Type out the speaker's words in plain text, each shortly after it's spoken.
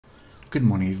Good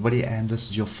morning, everybody, and this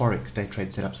is your Forex day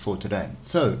trade setups for today.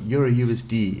 So, Euro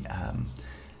USD,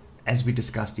 as we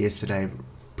discussed yesterday,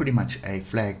 pretty much a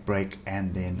flag break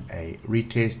and then a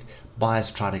retest.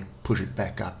 Buyers try to push it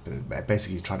back up,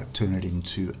 basically try to turn it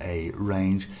into a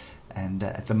range. And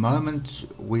at the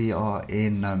moment, we are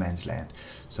in no man's land.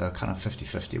 So, kind of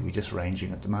 50-50. We're just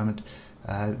ranging at the moment.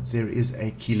 There is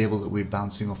a key level that we're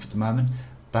bouncing off at the moment.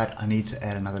 But I need to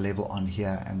add another level on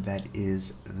here, and that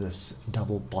is this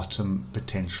double bottom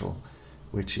potential,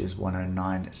 which is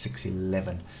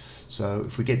 109,611. So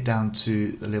if we get down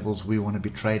to the levels we want to be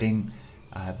trading,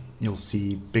 you'll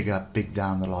see big up, big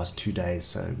down the last 2 days.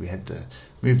 So we had the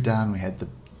move down, we had the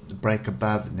break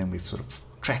above, and then we've sort of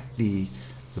tracked the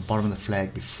bottom of the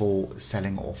flag before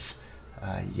selling off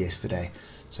yesterday.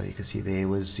 So you can see there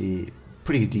was the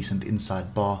pretty decent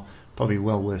inside bar. Probably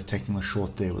well worth taking the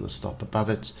short there with a stop above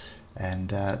it,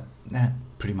 and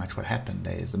pretty much what happened.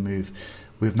 There's a move.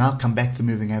 We've now come back to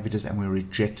moving averages and we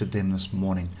rejected them this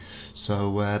morning.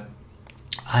 So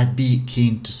I'd be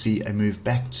keen to see a move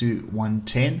back to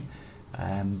 110,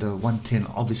 and the 110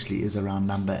 obviously is a round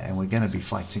number and we're going to be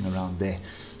fighting around there.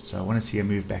 So I want to see a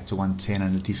move back to 110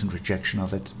 and a decent rejection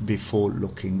of it before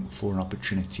looking for an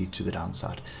opportunity to the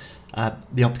downside.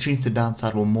 The opportunity to the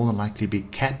downside will more than likely be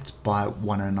capped by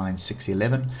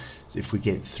 109,611. So if we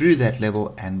get through that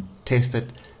level and test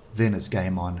it, then it's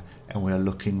game on, and we are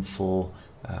looking for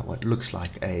what looks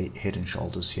like a head and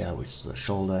shoulders here, which is a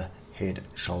shoulder, head,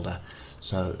 shoulder.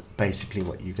 So basically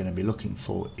what you're going to be looking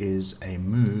for is a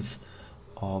move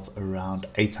of around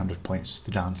 800 points to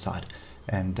the downside,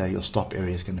 and your stop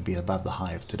area is going to be above the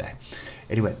high of today.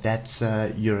 Anyway, that's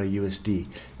Euro USD.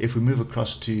 If we move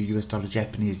across to US dollar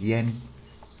Japanese yen,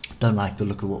 don't like the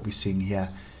look of what we're seeing here.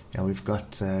 You know, we've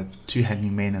got two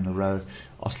hanging men in a row,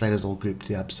 oscillators all grouped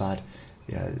to the upside.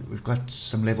 You know, we've got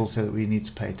some levels here that we need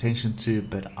to pay attention to,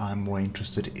 but I'm more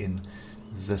interested in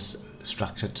this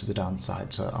structure to the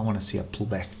downside. So I want to see a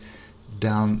pullback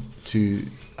down to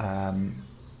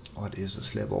what is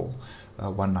this level,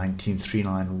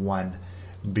 119,391,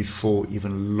 before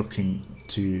even looking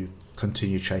to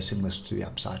continue chasing this to the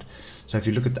upside. So if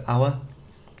you look at the hour,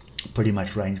 pretty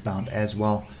much range bound as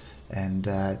well, and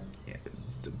the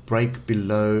break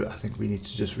below, I think we need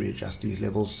to just readjust these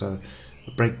levels. So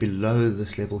the break below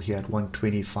this level here at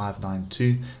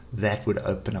 125.92, that would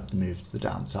open up the move to the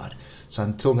downside. So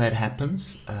until that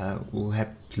happens, we'll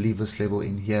have to leave this level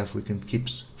in here. If we can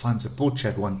find support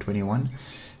at 121,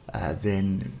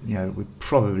 then we're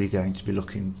probably going to be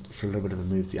looking for a little bit of a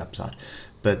move to the upside.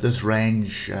 But this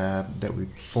range that we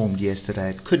formed yesterday,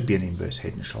 it could be an inverse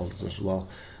head and shoulders as well,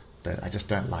 but I just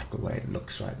don't like the way it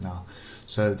looks right now.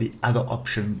 So the other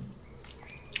option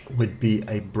would be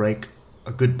a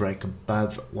good break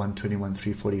above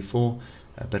 121,344,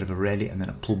 a bit of a rally and then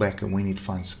a pullback, and we need to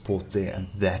find support there, and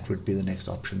that would be the next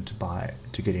option to buy,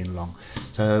 to get in long.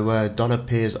 So dollar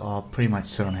pairs are pretty much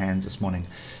sit on hands this morning.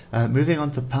 Moving on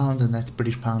to pound, and that's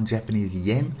British pound Japanese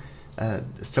yen.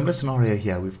 Similar scenario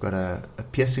here. We've got a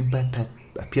piercing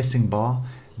bar,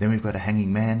 then we've got a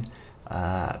hanging man.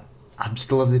 I'm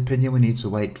still of the opinion we need to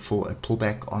wait for a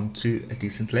pullback onto a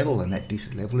decent level, and that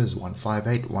decent level is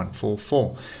 158,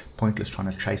 144. Pointless trying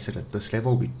to chase it at this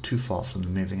level. We're too far from the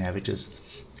moving averages,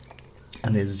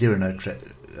 and there's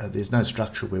no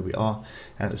structure where we are,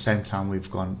 and at the same time we've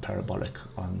gone parabolic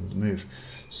on the move.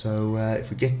 So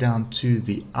if we get down to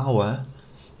the hour,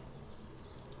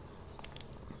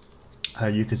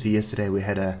 you can see yesterday we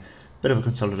had a bit of a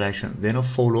consolidation, then a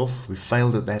fall off. We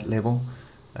failed at that level,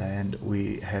 and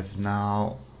we have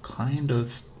now kind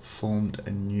of formed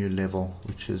a new level,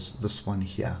 which is this one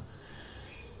here.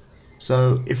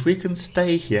 So if we can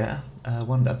stay here,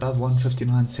 above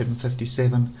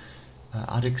 159,757,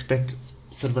 I'd expect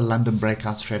sort of a London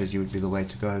breakout strategy would be the way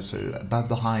to go. So above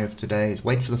the high of today,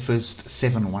 wait for the first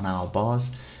 7 1-hour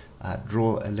bars,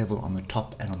 draw a level on the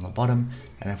top and on the bottom,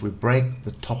 and if we break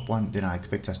the top one, then I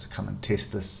expect us to come and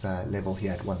test this level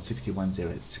here at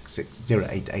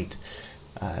 161,088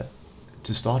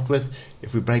 to start with.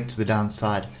 If we break to the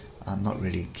downside, I'm not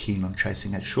really keen on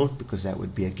chasing that short, because that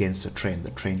would be against the trend.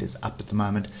 The trend is up at the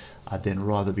moment. I'd then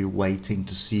rather be waiting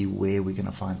to see where we're going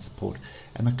to find support,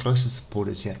 and the closest support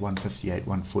is here at 158,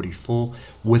 144,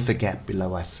 with a gap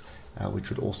below us, which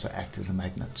would also act as a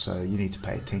magnet. So you need to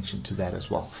pay attention to that as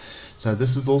well. So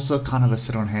this is also kind of a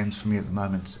sit on hands for me at the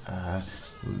moment.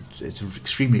 It's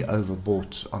extremely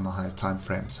overbought on the higher time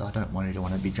frame, so I don't really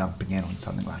want to be jumping in on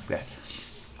something like that.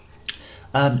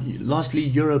 Lastly,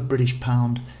 Euro British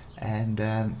pound, and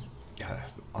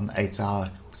on the 8 hour,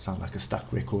 sounds like a stuck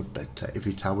record, but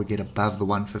every time we get above the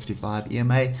 155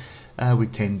 EMA, we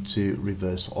tend to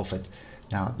reverse off it.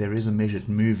 Now there is a measured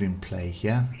move in play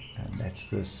here, and that's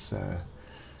this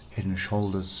head and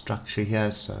shoulders structure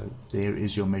here. So there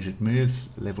is your measured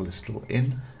move. The level is still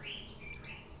in.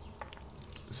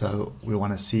 So we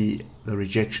want to see the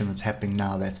rejection that's happening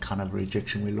now. That's kind of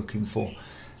rejection we're looking for.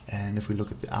 And if we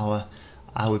look at the hour,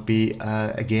 I would be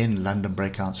again London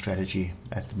breakout strategy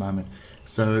at the moment.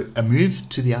 So a move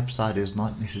to the upside is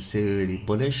not necessarily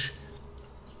bullish.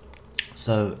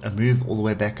 So a move all the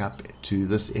way back up to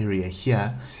this area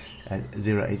here at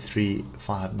 0.83595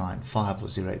 or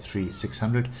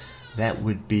 0.83600, that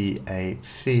would be a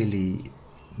fairly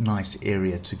nice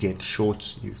area to get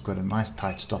short. You've got a nice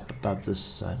tight stop above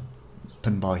this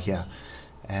pin bar here,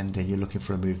 and then you're looking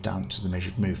for a move down to the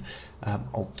measured move.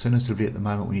 Alternatively, at the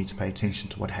moment, we need to pay attention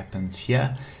to what happens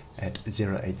here at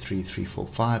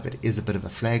 0.83345. It is a bit of a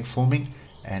flag forming,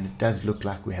 and it does look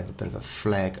like we have a bit of a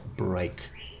flag break.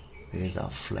 There's our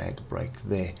flag break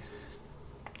there.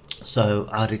 So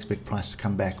I'd expect price to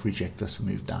come back, reject this, and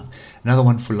move down. Another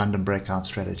one for London breakout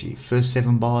strategy. First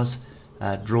 7 bars,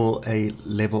 draw a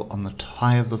level on the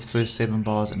high of the first 7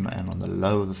 bars and on the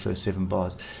low of the first 7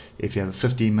 bars. If you have a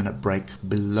 15-minute break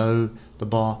below the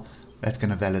bar, that's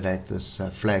going to validate this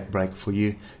flag break for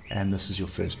you, and this is your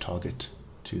first target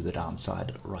to the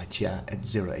downside right here at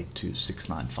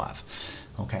 0.82695.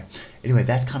 Okay, anyway,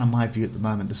 that's kind of my view at the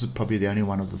moment. This is probably the only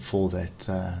one of the 4 that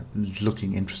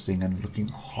looking interesting and looking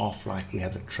half like we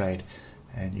have a trade,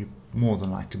 and you're more than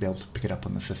likely to be able to pick it up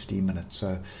on the 15 minutes.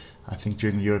 So I think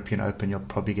during the European Open you'll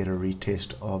probably get a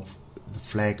retest of the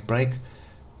flag break,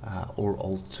 or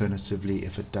alternatively,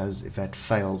 if that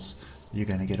fails, you're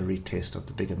going to get a retest of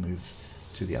the bigger move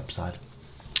to the upside.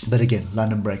 But again,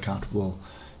 London breakout will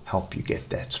help you get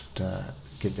that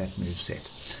move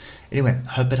set. Anyway,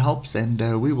 hope it helps, and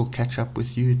we will catch up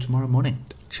with you tomorrow morning.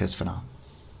 Cheers for now.